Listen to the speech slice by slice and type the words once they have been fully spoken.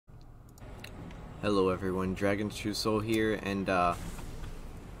Hello everyone, Dragon True Soul here, and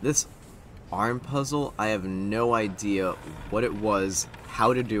this arm puzzle, I have no idea what it was,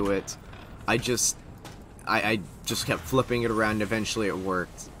 how to do it. I just kept flipping it around, and eventually it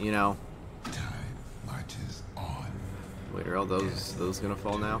worked, you know? Time marches on. Wait, are all those gonna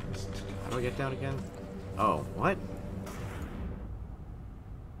fall now? How do I get down again? Oh, what?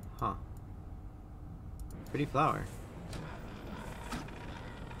 Huh. Pretty flower.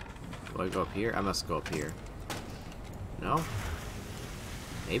 Do I go up here? I must go up here. No?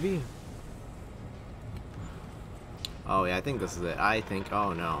 Maybe? Oh yeah, I think this is it. I think,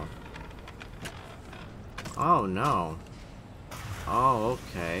 oh no. Oh no. Oh,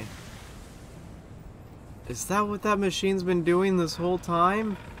 okay. Is that what that machine's been doing this whole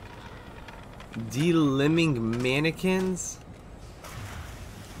time? Delimbing mannequins?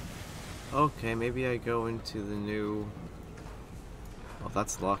 Okay, maybe I go into the new... Well,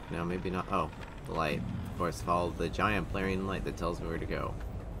 that's locked now, maybe not. Oh, the light. Of course, follow the giant flaring light that tells me where to go.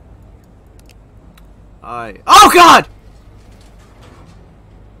 Oh God!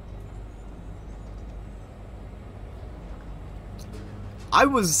 I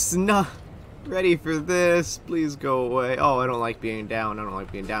was not ready for this. Please go away. Oh, I don't like being down. I don't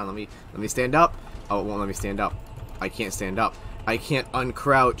like being down. Let me stand up. Oh, it won't let me stand up. I can't stand up. I can't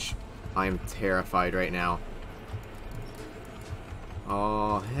uncrouch. I am terrified right now.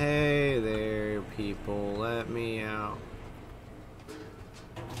 Oh, hey there, people. Let me out.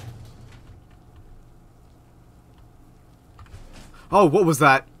 Oh, what was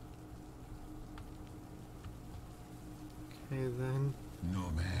that? Okay, then. No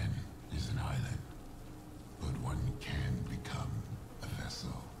man is an island, but one can become a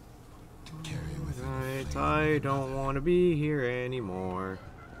vessel to carry within a flame. I don't want to be here anymore.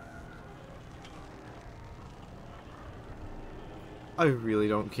 I really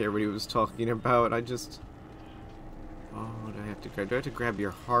don't care what he was talking about. I just... Oh, do I have to grab? Do I have to grab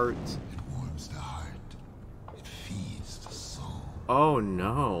your heart? It warms the heart. It feeds the soul. Oh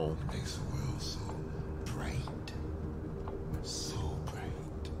no. It makes the world so bright. So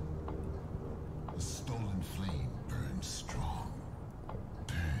bright. The stolen flame burns strong.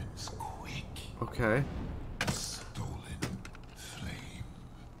 Burns quick. Okay. Stolen flame.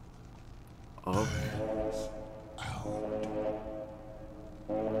 Okay. Burns out.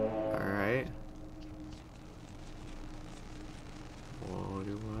 Alright. What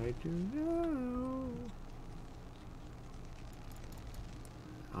do I do now?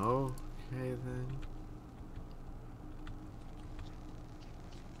 Okay then.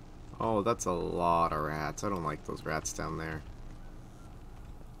 Oh, that's a lot of rats. I don't like those rats down there.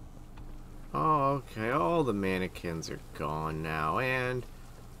 Oh, okay. All the mannequins are gone now, and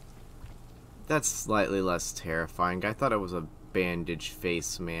that's slightly less terrifying. I thought it was a bandage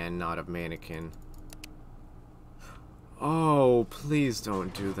face man, not a mannequin. Oh, please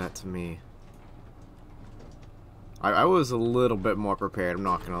don't do that to me. I was a little bit more prepared, I'm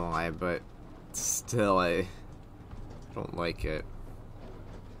not gonna lie, but still, I don't like it.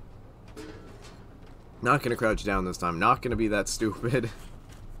 Not gonna crouch down this time, not gonna be that stupid.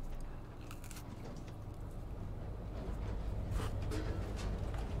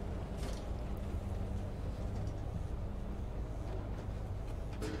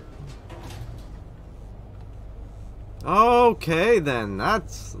 Okay then,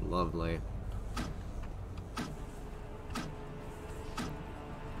 that's lovely.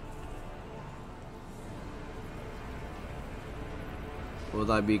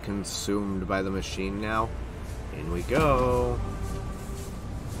 Will I be consumed by the machine now? In we go.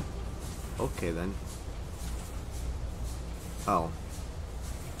 Okay then. Oh.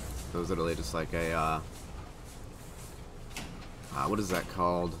 It was literally just like a, what is that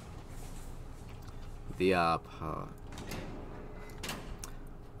called? The, oh,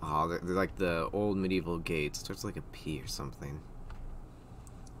 they're like the old medieval gates. It starts like a P or something.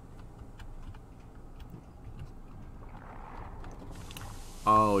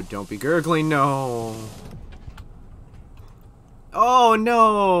 Oh, don't be gurgling, no! Oh,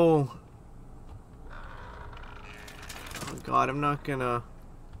 no! Oh, God, I'm not gonna...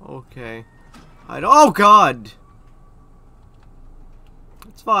 Okay. Oh, God!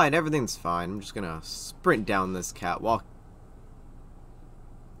 It's fine, everything's fine. I'm just gonna sprint down this catwalk.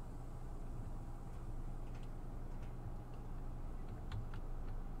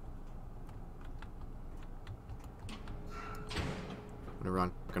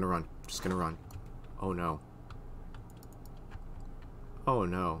 I'm gonna run. Just gonna run. Oh no. Oh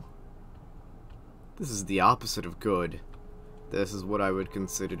no. This is the opposite of good. This is what I would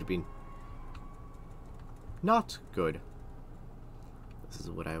consider to be not good. This is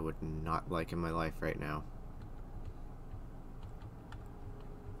what I would not like in my life right now.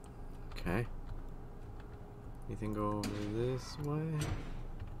 Okay. Anything go over this way?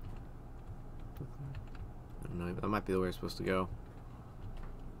 I don't know. That might be the way we're supposed to go.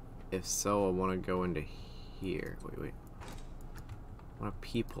 If so, I want to go into here. Wait. I want to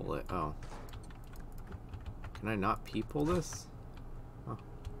peephole it. Oh. Can I not peephole this? Oh.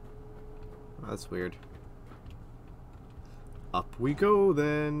 Oh, that's weird. Up we go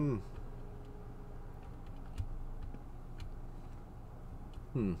then.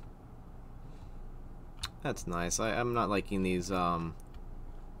 That's nice. I'm not liking these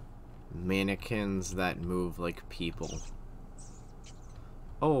mannequins that move like people.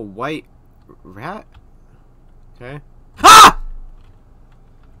 Oh, white rat? Okay. Ha!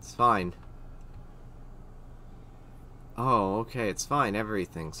 It's fine. Oh, okay, it's fine.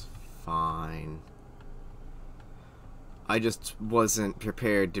 Everything's fine. I just wasn't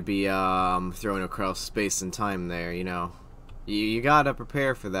prepared to be thrown across space and time there, you know. You gotta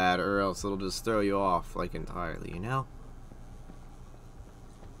prepare for that, or else it'll just throw you off, like, entirely, you know?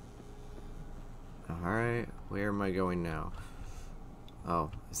 Alright, where am I going now?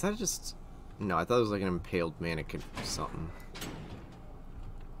 Oh, is that just... No, I thought it was like an impaled mannequin or something.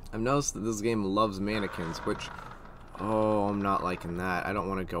 I've noticed that this game loves mannequins, which... Oh, I'm not liking that. I don't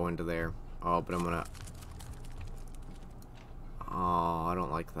want to go into there. Oh, but I'm gonna... Oh, I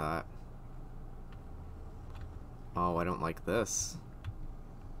don't like that. Oh, I don't like this.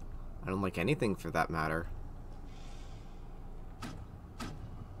 I don't like anything for that matter.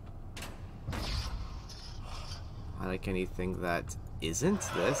 I like anything that isn't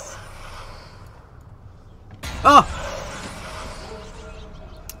this. Oh!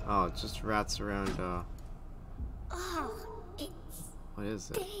 Oh, it just rats around, Oh, it What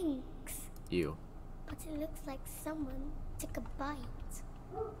is it? stinks. You. But it looks like someone took a bite.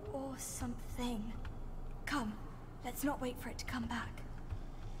 Or something. Come, let's not wait for it to come back.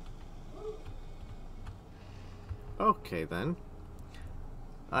 Okay then.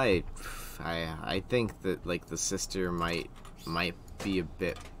 I think that like the sister might be a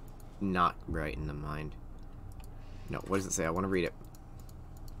bit not right in the mind. No, what does it say? I want to read it.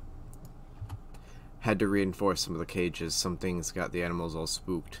 Had to reinforce some of the cages. Some things got the animals all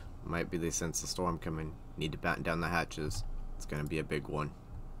spooked. Might be they sense the storm coming. Need to batten down the hatches. It's gonna be a big one.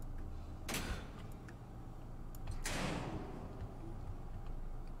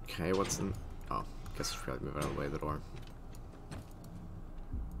 Okay, what's in... Oh, guess I should probably move out of the way of the door.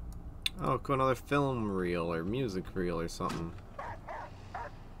 Oh, cool, another film reel or music reel or something. I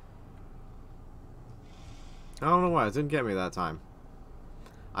don't know why, it didn't get me that time.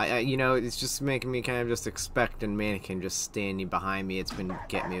 You know, it's just making me kind of just expect a mannequin just standing behind me. It's been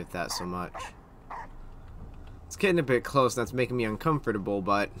getting me with that so much. It's getting a bit close, and that's making me uncomfortable,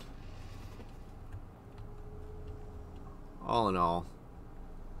 but... all in all,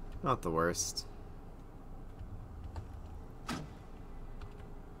 not the worst.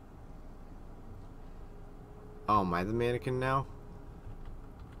 Oh, am I the mannequin now?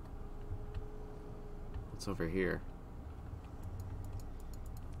 What's over here?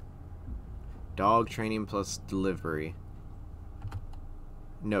 Dog training plus delivery.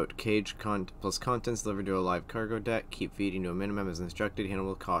 Note, cage plus contents delivered to a live cargo deck. Keep feeding to a minimum as instructed. Handle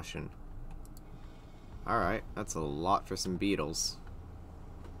with caution. Alright, that's a lot for some beetles.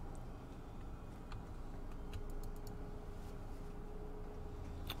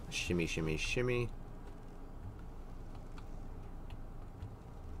 Shimmy, shimmy, shimmy.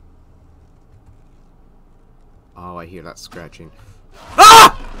 Oh, I hear that scratching. Ah!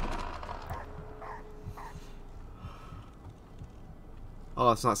 Oh,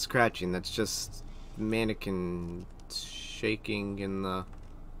 that's not scratching. That's just mannequin shaking in the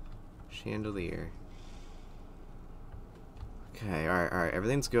chandelier. Okay, alright.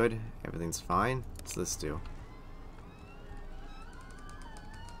 Everything's good. Everything's fine. What's this do?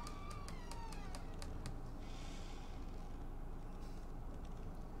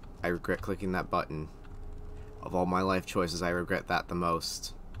 I regret clicking that button. Of all my life choices, I regret that the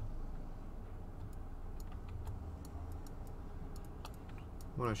most.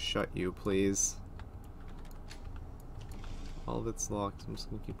 I want to shut you, please. All of it's locked. I'm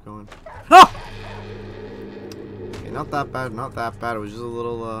just gonna keep going. Ah! Okay, not that bad. Not that bad. It was just a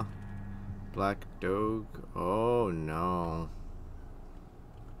little black dog. Oh no.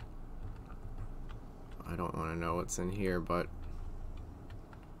 I don't want to know what's in here, but.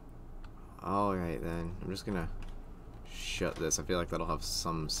 Alright then, I'm just gonna shut this. I feel like that'll have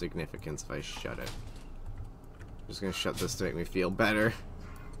some significance if I shut it. I'm just gonna shut this to make me feel better.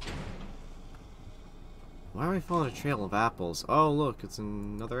 Why am I following a trail of apples? Oh, look, it's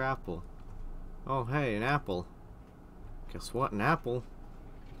another apple. Oh, hey, an apple. Guess what? An apple.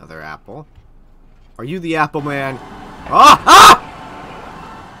 Another apple. Are you the Apple Man? Ah! Ah!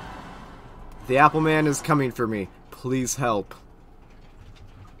 The Apple Man is coming for me. Please help.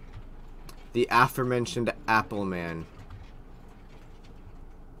 The aforementioned Apple Man.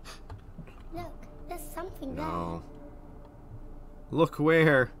 Look, there's something No. Look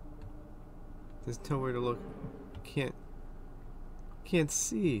where? There's nowhere to look. Can't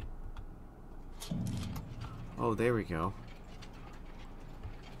see. Oh, there we go.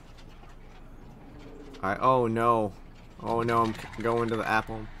 Oh no. Oh no, I'm going to the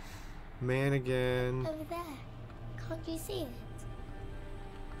Apple Man again. there. Over there. Can't you see it?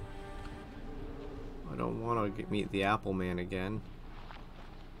 I don't want to meet the Apple Man again.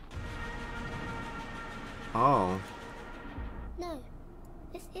 Oh. No,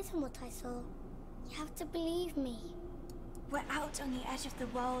 this isn't what I saw. You have to believe me. We're out on the edge of the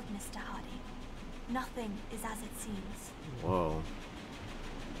world, Mr. Hardy. Nothing is as it seems. Whoa.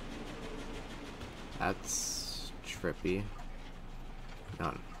 That's trippy.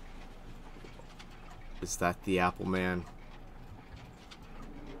 Not. Is that the Apple Man?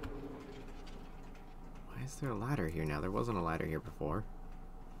 Why is there a ladder here now? There wasn't a ladder here before.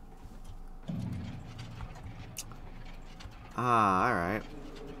 Ah, alright.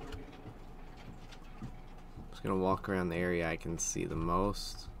 Just gonna walk around the area I can see the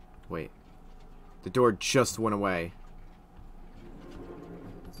most. Wait. The door just went away.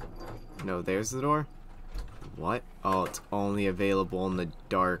 No, there's the door? What? Oh, it's only available in the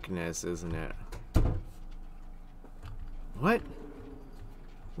darkness, isn't it? What?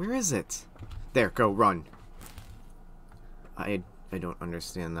 Where is it? There, go, run. I don't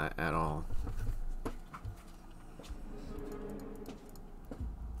understand that at all.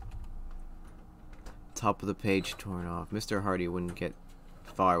 Top of the page torn off. Mr. Hardy wouldn't get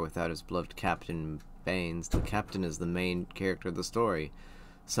far without his beloved Captain Baines. The captain is the main character of the story.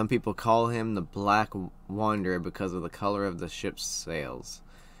 Some people call him the Black Wanderer because of the color of the ship's sails.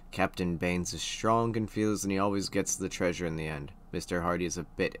 Captain Baines is strong and fearless, and he always gets the treasure in the end. Mr. Hardy is a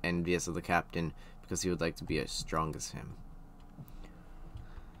bit envious of the captain because he would like to be as strong as him.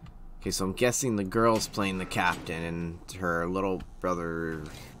 Okay, so I'm guessing the girl's playing the captain, and her little brother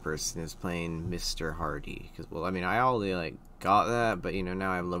person is playing Mr. Hardy. Because, well, I mean, I already, like, got that, but, you know,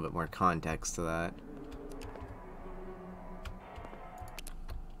 now I have a little bit more context to that.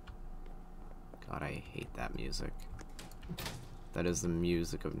 God, I hate that music. That is the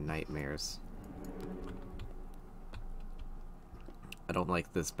music of nightmares. I don't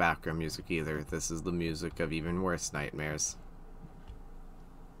like this background music either. This is the music of even worse nightmares.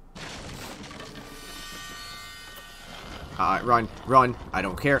 Run, run. I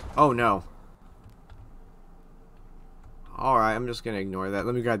don't care. Oh, no. Alright, I'm just gonna ignore that.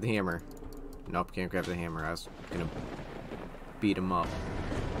 Let me grab the hammer. Nope, can't grab the hammer. I was gonna beat him up.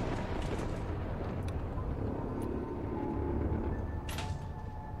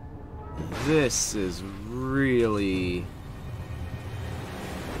 This is really...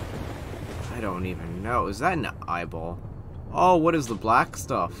 I don't even know. Is that an eyeball? Oh, what is the black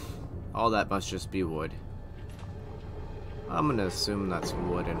stuff? Oh, that must just be wood. I'm gonna assume that's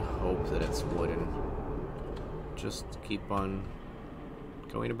wood and hope that it's wooden. Just keep on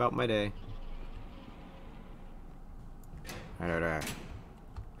going about my day. Alright.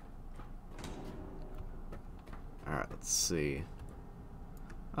 Alright, let's see.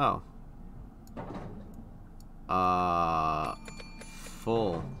 Oh.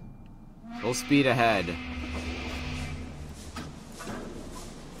 Full speed ahead.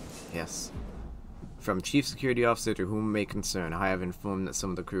 Yes. From Chief Security Officer to whom it may concern, I have informed that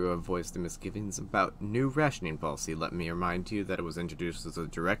some of the crew have voiced their misgivings about new rationing policy. Let me remind you that it was introduced as a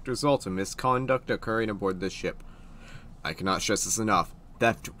direct result of misconduct occurring aboard this ship. I cannot stress this enough.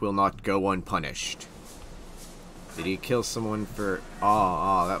 Theft will not go unpunished. Did he kill someone for...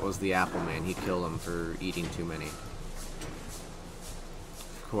 Oh, that was the Apple Man. He killed him for eating too many.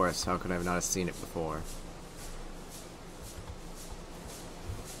 Of course, how could I have not have seen it before?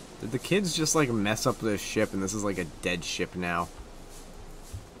 Did the kids just, like, mess up this ship and this is, like, a dead ship now?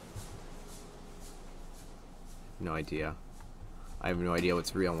 No idea. I have no idea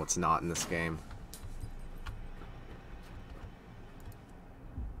what's real and what's not in this game.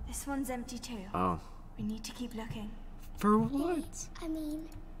 This one's empty too. Oh. We need to keep looking. For what? I mean,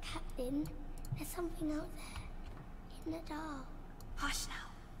 Captain, there's something out there. In the dark. Hush now.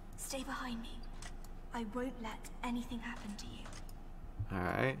 Stay behind me. I won't let anything happen to you.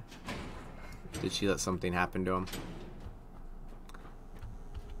 Alright. Did she let something happen to him?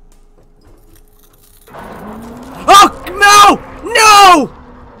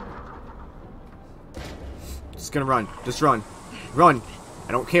 just gonna run. Just run. Run.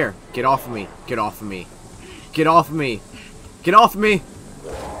 I don't care. Get off of me. Get off of me. Get off of me. Get off of me.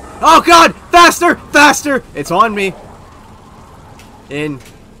 Oh god! Faster! Faster! It's on me. In.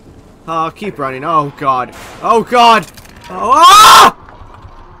 Oh, keep running. Oh god. Oh god! Oh, ah!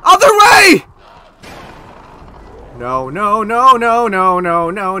 Other way! No, no, no, no, no, no,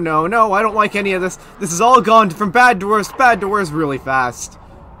 no, no, no. I don't like any of this. This has all gone from bad to worse really fast.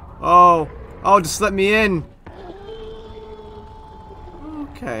 Oh. Oh, just let me in.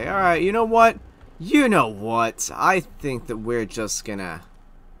 Okay, alright. You know what? You know what? I think that we're just gonna...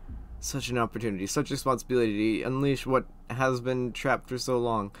 Such an opportunity, such responsibility. Unleash what has been trapped for so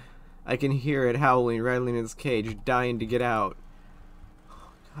long. I can hear it howling, rattling in its cage, dying to get out.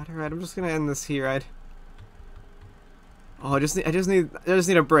 Oh, God, alright, I'm just gonna end this here. Oh, I just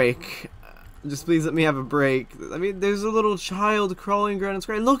need a break. Just please let me have a break. I mean, there's a little child crawling around its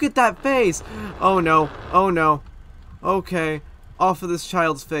grave. Look at that face! Oh no, oh no. Okay, off of this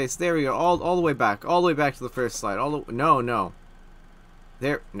child's face. There we go. All the way back to the first slide. No.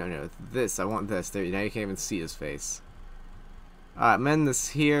 There, no. This, I want this. There, now you can't even see his face. Alright, I'm ending this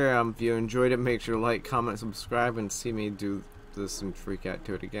here. If you enjoyed it, make sure to like, comment, subscribe, and see me do this and freak out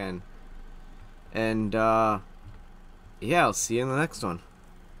to it again. And, yeah, I'll see you in the next one.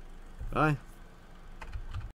 Bye.